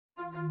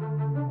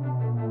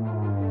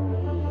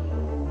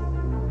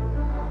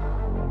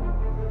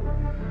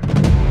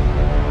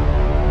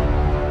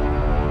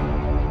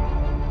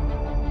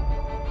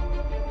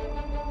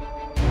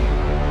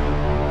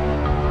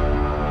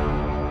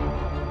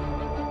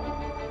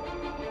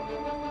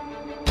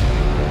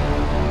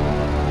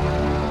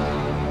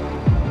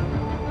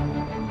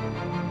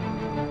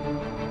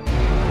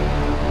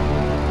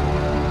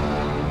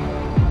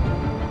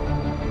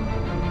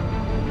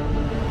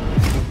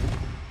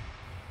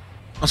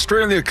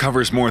Australia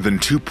covers more than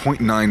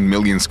 2.9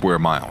 million square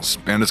miles,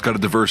 and it's got a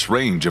diverse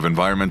range of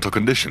environmental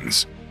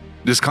conditions.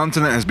 This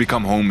continent has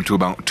become home to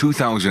about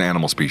 2,000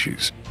 animal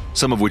species,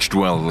 some of which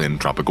dwell in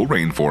tropical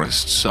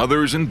rainforests,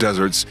 others in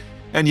deserts,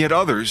 and yet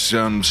others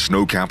on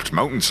snow-capped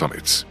mountain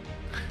summits.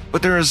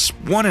 But there is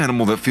one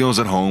animal that feels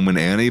at home in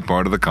any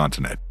part of the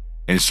continent,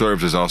 and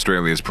serves as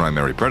Australia's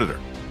primary predator.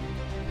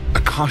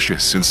 A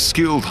cautious and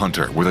skilled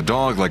hunter with a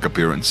dog-like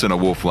appearance and a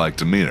wolf-like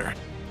demeanor.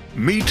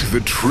 Meet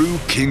the true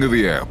king of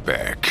the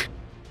outback,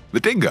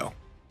 the dingo.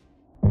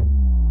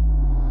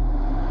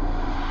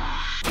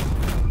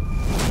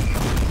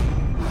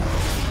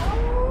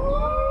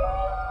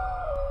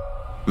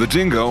 The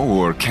dingo,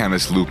 or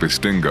Canis lupus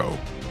dingo,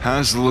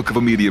 has the look of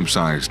a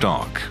medium-sized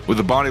dog, with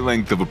a body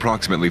length of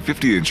approximately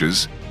 50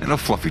 inches and a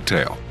fluffy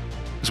tail,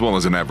 as well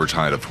as an average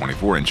height of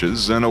 24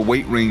 inches and a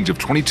weight range of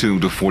 22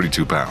 to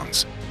 42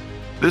 pounds.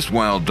 This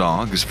wild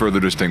dog is further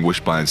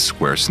distinguished by its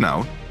square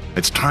snout,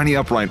 its tiny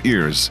upright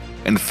ears,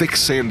 and thick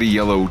sandy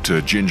yellow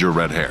to ginger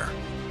red hair.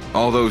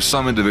 Although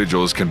some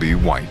individuals can be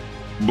white,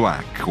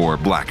 black, or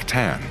black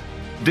tan,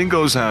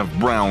 dingoes have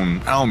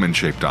brown,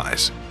 almond-shaped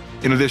eyes.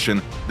 In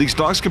addition, these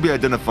dogs can be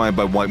identified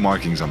by white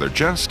markings on their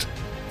chest,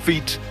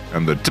 feet,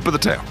 and the tip of the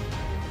tail.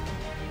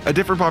 A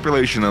different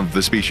population of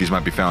the species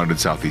might be found in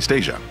Southeast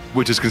Asia,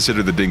 which is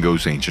considered the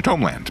dingo's ancient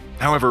homeland.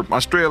 However,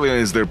 Australia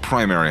is their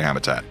primary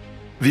habitat.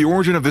 The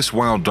origin of this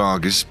wild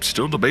dog is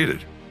still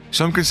debated.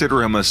 Some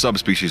consider him a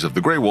subspecies of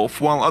the gray wolf,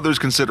 while others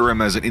consider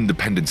him as an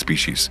independent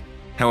species.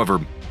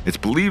 However, it's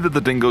believed that the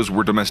dingoes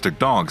were domestic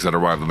dogs that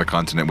arrived on the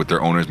continent with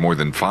their owners more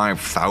than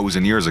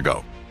 5,000 years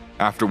ago,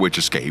 after which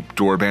escaped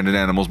or abandoned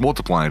animals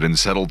multiplied and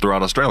settled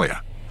throughout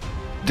Australia.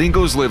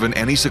 Dingoes live in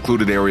any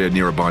secluded area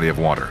near a body of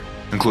water,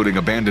 including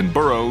abandoned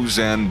burrows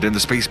and in the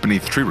space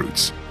beneath tree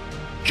roots.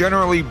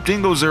 Generally,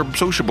 dingoes are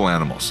sociable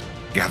animals,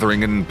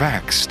 gathering in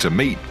packs to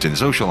mate and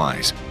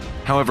socialize.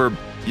 However,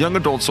 young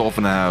adults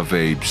often have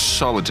a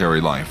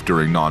solitary life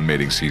during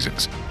non-mating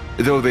seasons,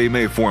 though they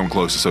may form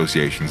close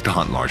associations to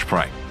hunt large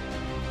prey.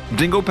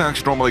 Dingo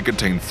packs normally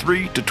contain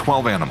 3 to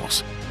 12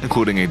 animals,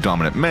 including a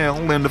dominant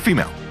male and a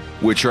female,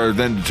 which are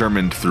then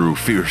determined through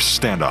fierce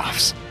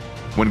standoffs.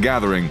 When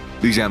gathering,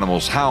 these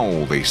animals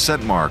howl, they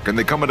scent mark, and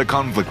they come into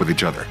conflict with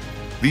each other.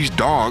 These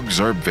dogs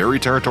are very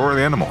territorial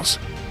animals.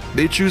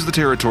 They choose the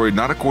territory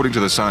not according to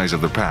the size of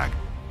their pack,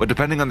 but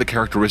depending on the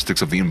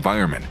characteristics of the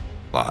environment,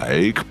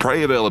 like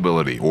prey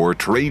availability or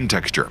terrain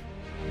texture.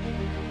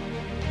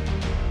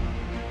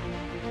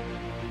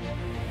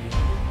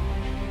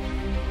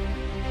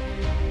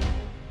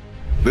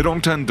 They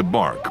don't tend to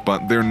bark,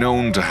 but they're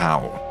known to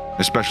howl,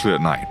 especially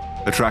at night,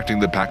 attracting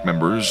the pack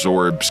members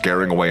or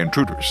scaring away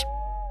intruders.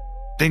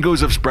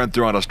 Dingoes have spread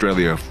throughout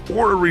Australia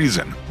for a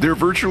reason. There are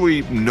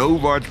virtually no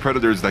large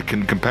predators that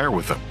can compare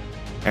with them.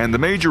 And the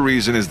major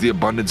reason is the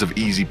abundance of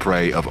easy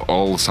prey of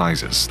all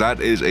sizes. That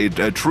is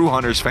a true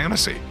hunter's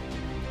fantasy.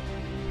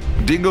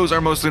 Dingoes are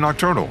mostly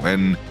nocturnal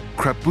and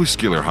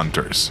crepuscular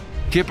hunters,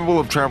 capable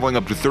of traveling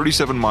up to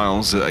 37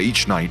 miles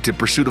each night in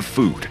pursuit of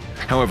food.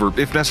 However,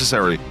 if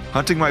necessary,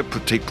 hunting might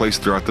take place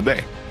throughout the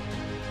day.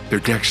 They're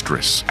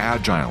dexterous,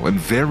 agile, and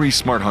very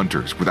smart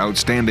hunters with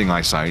outstanding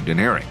eyesight and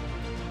hearing.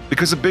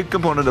 Because a big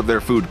component of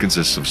their food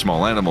consists of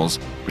small animals,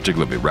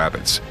 particularly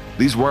rabbits,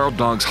 these wild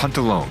dogs hunt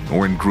alone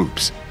or in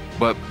groups,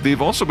 but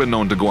they've also been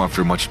known to go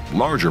after much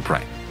larger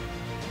prey.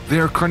 They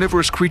are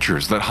carnivorous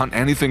creatures that hunt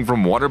anything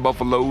from water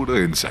buffalo to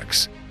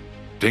insects.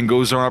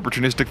 Dingoes are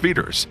opportunistic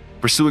feeders,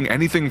 pursuing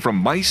anything from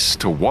mice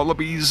to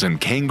wallabies and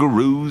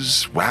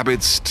kangaroos,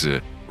 rabbits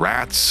to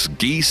rats,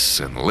 geese,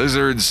 and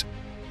lizards.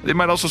 They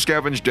might also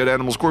scavenge dead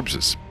animals'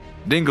 corpses.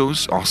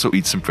 Dingoes also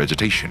eat some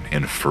vegetation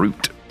and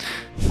fruit.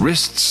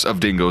 Wrists of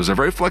dingoes are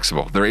very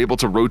flexible. They're able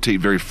to rotate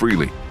very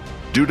freely.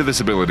 Due to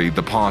this ability,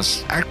 the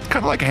paws act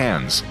kind of like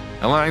hands,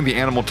 allowing the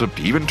animal to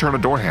even turn a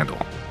door handle.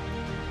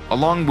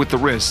 Along with the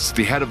wrists,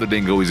 the head of the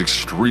dingo is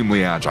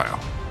extremely agile,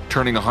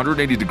 turning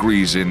 180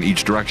 degrees in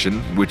each direction,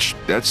 which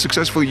that's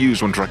successfully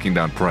used when tracking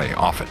down prey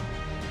often.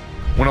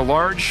 When a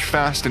large,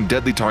 fast, and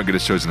deadly target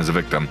is chosen as a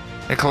victim,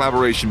 a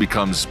collaboration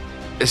becomes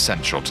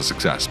essential to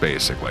success,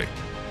 basically.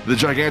 The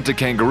gigantic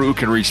kangaroo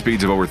can reach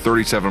speeds of over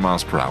 37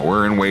 miles per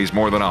hour and weighs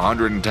more than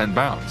 110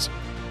 pounds.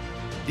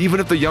 Even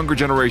if the younger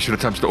generation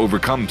attempts to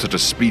overcome such a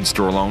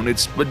speedster alone,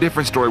 it's a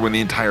different story when the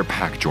entire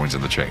pack joins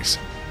in the chase.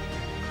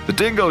 The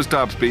dingo's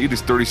top speed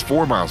is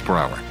 34 miles per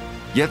hour,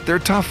 yet they're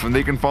tough and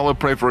they can follow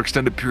prey for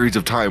extended periods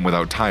of time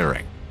without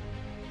tiring.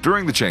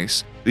 During the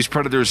chase, these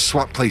predators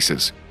swap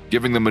places,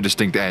 giving them a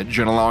distinct edge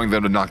and allowing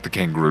them to knock the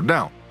kangaroo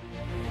down.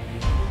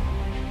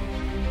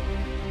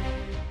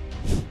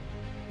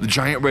 The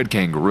giant red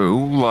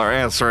kangaroo,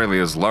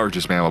 Australia's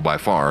largest mammal by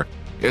far,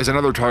 is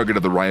another target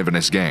of the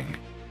ravenous gang.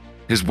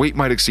 His weight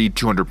might exceed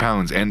 200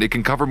 pounds, and it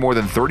can cover more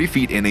than 30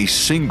 feet in a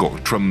single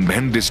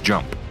tremendous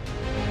jump.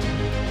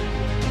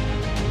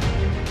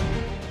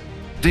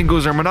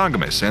 Dingoes are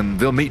monogamous, and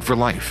they'll mate for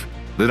life.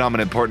 The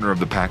dominant partner of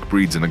the pack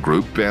breeds in the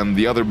group, and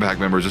the other pack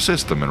members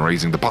assist them in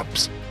raising the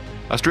pups.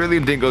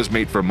 Australian dingoes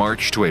mate from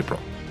March to April,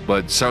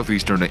 but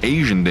southeastern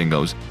Asian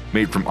dingoes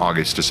mate from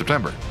August to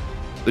September.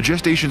 The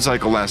gestation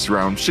cycle lasts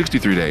around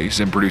 63 days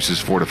and produces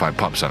 4 to 5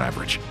 pups on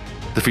average.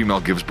 The female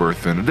gives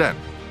birth in a den.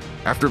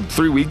 After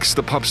 3 weeks,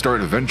 the pups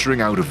start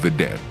venturing out of the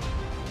den.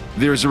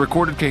 There's a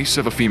recorded case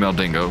of a female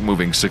dingo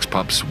moving 6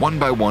 pups one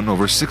by one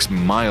over 6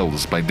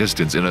 miles by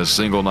distance in a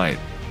single night.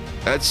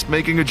 That's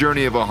making a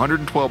journey of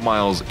 112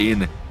 miles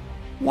in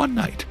one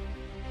night.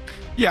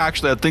 Yeah,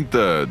 actually, I think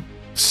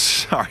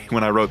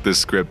when I wrote this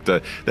script,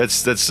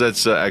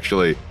 that's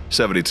actually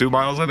 72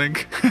 miles, I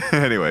think.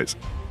 Anyways,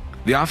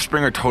 the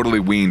offspring are totally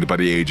weaned by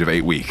the age of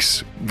 8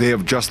 weeks. They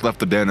have just left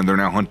the den and they're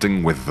now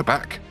hunting with the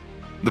pack.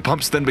 The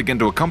pups then begin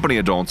to accompany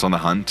adults on the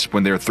hunt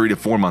when they're 3 to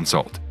 4 months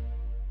old.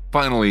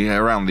 Finally,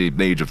 around the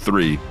age of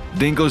 3,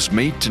 dingoes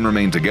mate and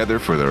remain together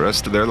for the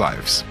rest of their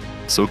lives.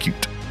 So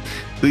cute.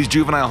 These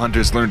juvenile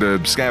hunters learn to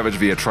scavenge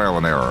via trial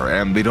and error,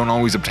 and they don't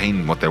always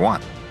obtain what they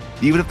want.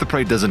 Even if the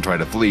prey doesn't try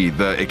to flee,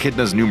 the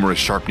echidna's numerous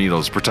sharp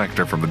needles protect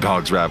her from the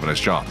dog's ravenous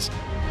jaws.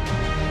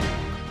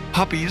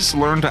 Puppies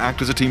learn to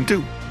act as a team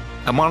too.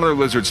 A monitor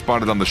lizard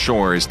spotted on the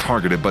shore is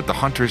targeted, but the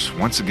hunters,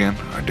 once again,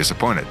 are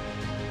disappointed.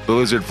 The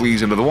lizard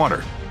flees into the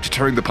water,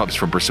 deterring the pups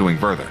from pursuing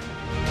further.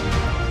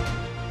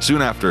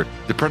 Soon after,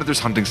 the predator's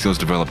hunting skills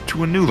develop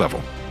to a new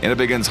level, and it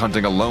begins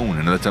hunting alone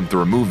in an attempt to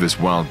remove this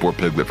wild boar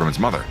piglet from its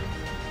mother.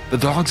 The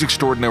dog's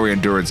extraordinary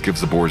endurance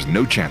gives the boars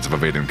no chance of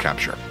evading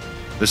capture.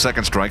 The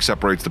second strike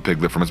separates the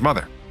piglet from its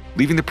mother,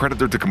 leaving the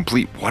predator to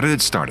complete what it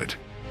had started.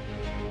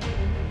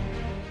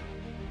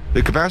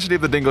 The capacity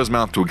of the dingo's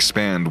mouth to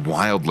expand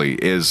wildly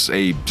is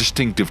a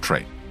distinctive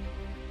trait.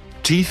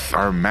 Teeth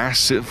are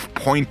massive,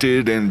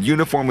 pointed, and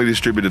uniformly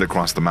distributed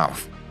across the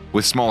mouth,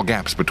 with small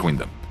gaps between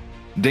them.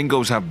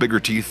 Dingoes have bigger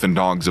teeth than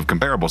dogs of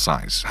comparable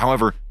size.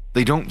 However,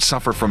 they don't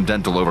suffer from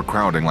dental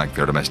overcrowding like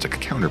their domestic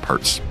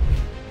counterparts.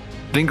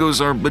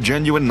 Dingoes are a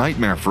genuine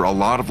nightmare for a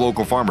lot of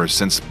local farmers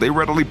since they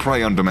readily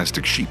prey on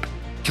domestic sheep,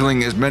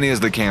 killing as many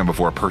as they can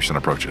before a person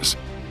approaches.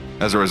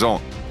 As a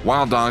result,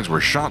 wild dogs were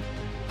shot,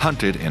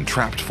 hunted, and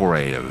trapped for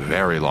a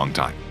very long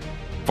time.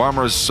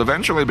 Farmers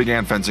eventually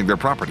began fencing their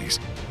properties,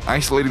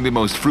 isolating the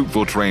most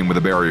fruitful terrain with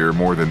a barrier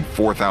more than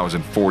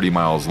 4,040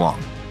 miles long,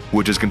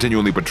 which is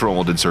continually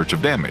patrolled in search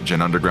of damage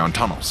and underground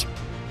tunnels.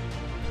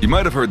 You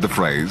might have heard the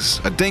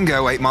phrase, "A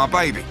dingo ate my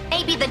baby."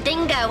 Maybe the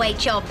dingo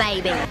ate your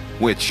baby.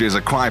 Which is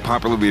a cry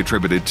popularly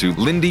attributed to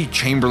Lindy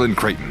Chamberlain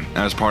Creighton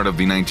as part of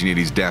the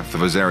 1980s death of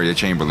𝗓𝗍𝗓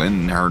Chamberlain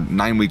and her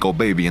 9-week-old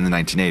baby in the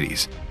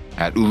 1980s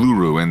at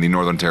Uluru in the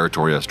Northern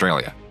Territory,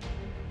 Australia.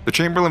 The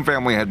Chamberlain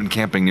family had been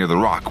camping near the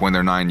rock when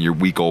their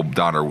 9-week-old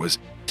daughter was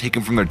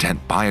taken from their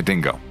tent by a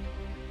dingo.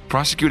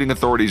 Prosecuting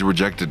authorities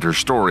rejected her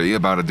story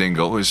about a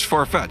dingo as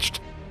far-fetched,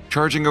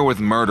 charging her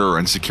with murder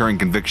and securing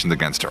convictions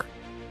against her.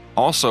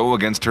 Also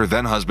against her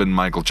then-husband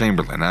Michael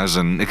Chamberlain as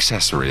an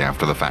accessory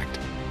after the fact.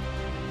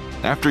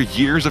 After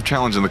years of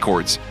challenge in the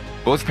courts,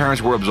 both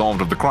parents were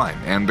absolved of the crime,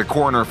 and the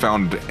coroner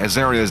found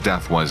𝗓𝗍𝗓's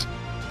death was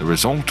the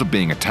result of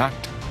being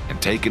attacked and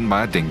taken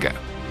by a dingo.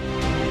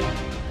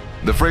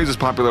 The phrase is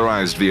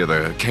popularized via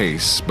the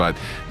case, but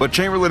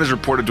Chamberlain is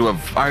reported to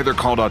have either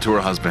called out to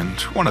her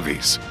husband one of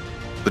these.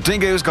 "The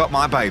dingo's got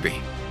my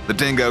baby. The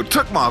dingo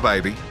took my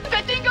baby.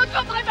 The dingo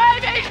took my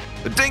baby!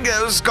 The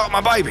dingo's got my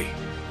baby."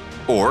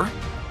 Or,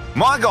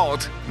 my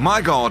God,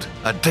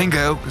 a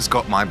dingo has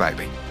got my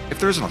baby." If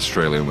there's an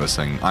Australian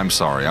listening, I'm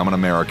sorry, I'm an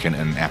American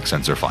and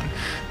accents are fun.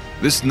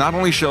 This not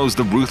only shows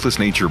the ruthless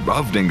nature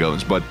of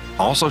dingoes, but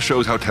also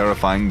shows how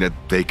terrifying that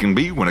they can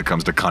be when it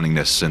comes to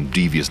cunningness and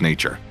devious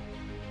nature.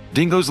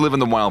 Dingoes live in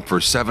the wild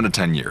for 7 to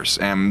 10 years,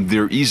 and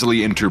they're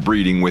easily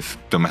interbreeding with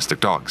domestic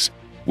dogs,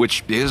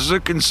 which is a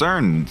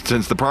concern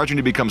since the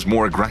progeny becomes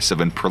more aggressive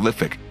and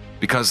prolific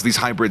because these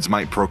hybrids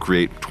might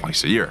procreate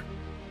twice a year.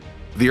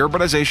 The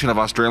urbanization of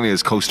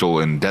Australia's coastal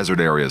and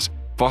desert areas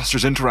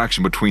fosters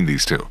interaction between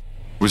these two,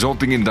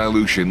 resulting in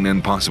dilution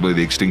and possibly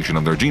the extinction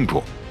of their gene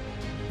pool.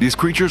 These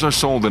creatures are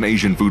sold in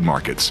Asian food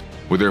markets,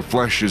 where their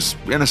flesh is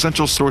an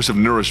essential source of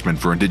nourishment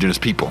for indigenous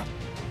people.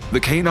 The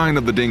canine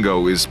of the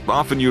dingo is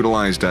often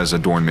utilized as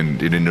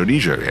adornment in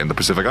Indonesia and the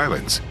Pacific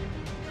Islands.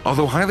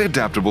 Although highly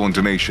adaptable and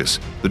tenacious,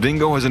 the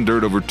dingo has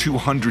endured over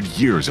 200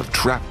 years of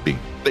trapping,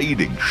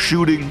 baiting,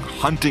 shooting,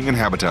 hunting, and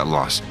habitat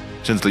loss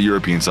since the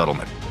European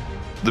settlement.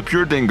 The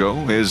pure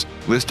dingo is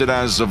listed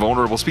as a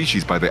vulnerable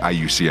species by the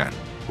IUCN,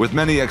 with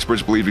many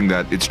experts believing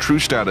that its true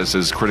status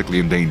is critically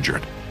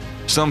endangered.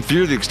 Some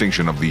fear the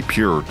extinction of the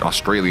pure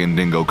Australian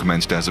dingo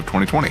commenced as of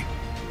 2020.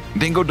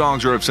 Dingo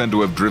dogs are said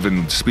to have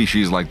driven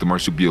species like the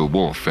marsupial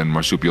wolf and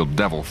marsupial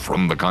devil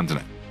from the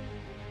continent.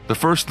 The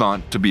first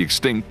thought to be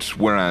extinct,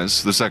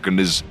 whereas the second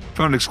is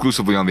found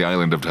exclusively on the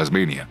island of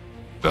Tasmania,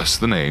 thus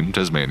the name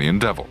Tasmanian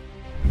devil.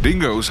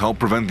 Dingoes help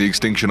prevent the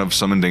extinction of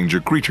some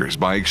endangered creatures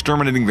by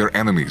exterminating their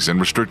enemies and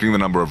restricting the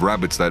number of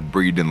rabbits that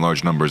breed in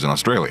large numbers in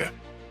Australia.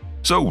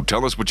 So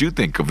tell us what you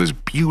think of this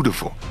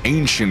beautiful,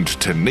 ancient,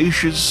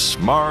 tenacious,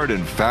 smart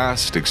and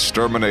fast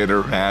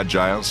exterminator,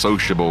 agile,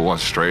 sociable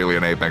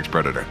Australian apex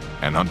predator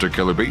and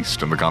hunter-killer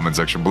beast in the comment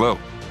section below.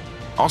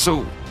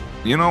 Also,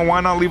 why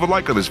not leave a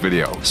like on this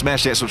video,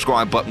 smash that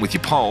subscribe button with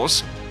your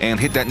paws, and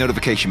hit that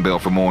notification bell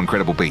for more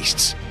incredible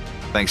beasts.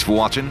 Thanks for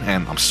watching,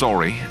 and I'm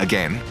sorry,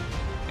 again,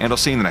 and I'll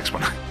see you in the next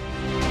one.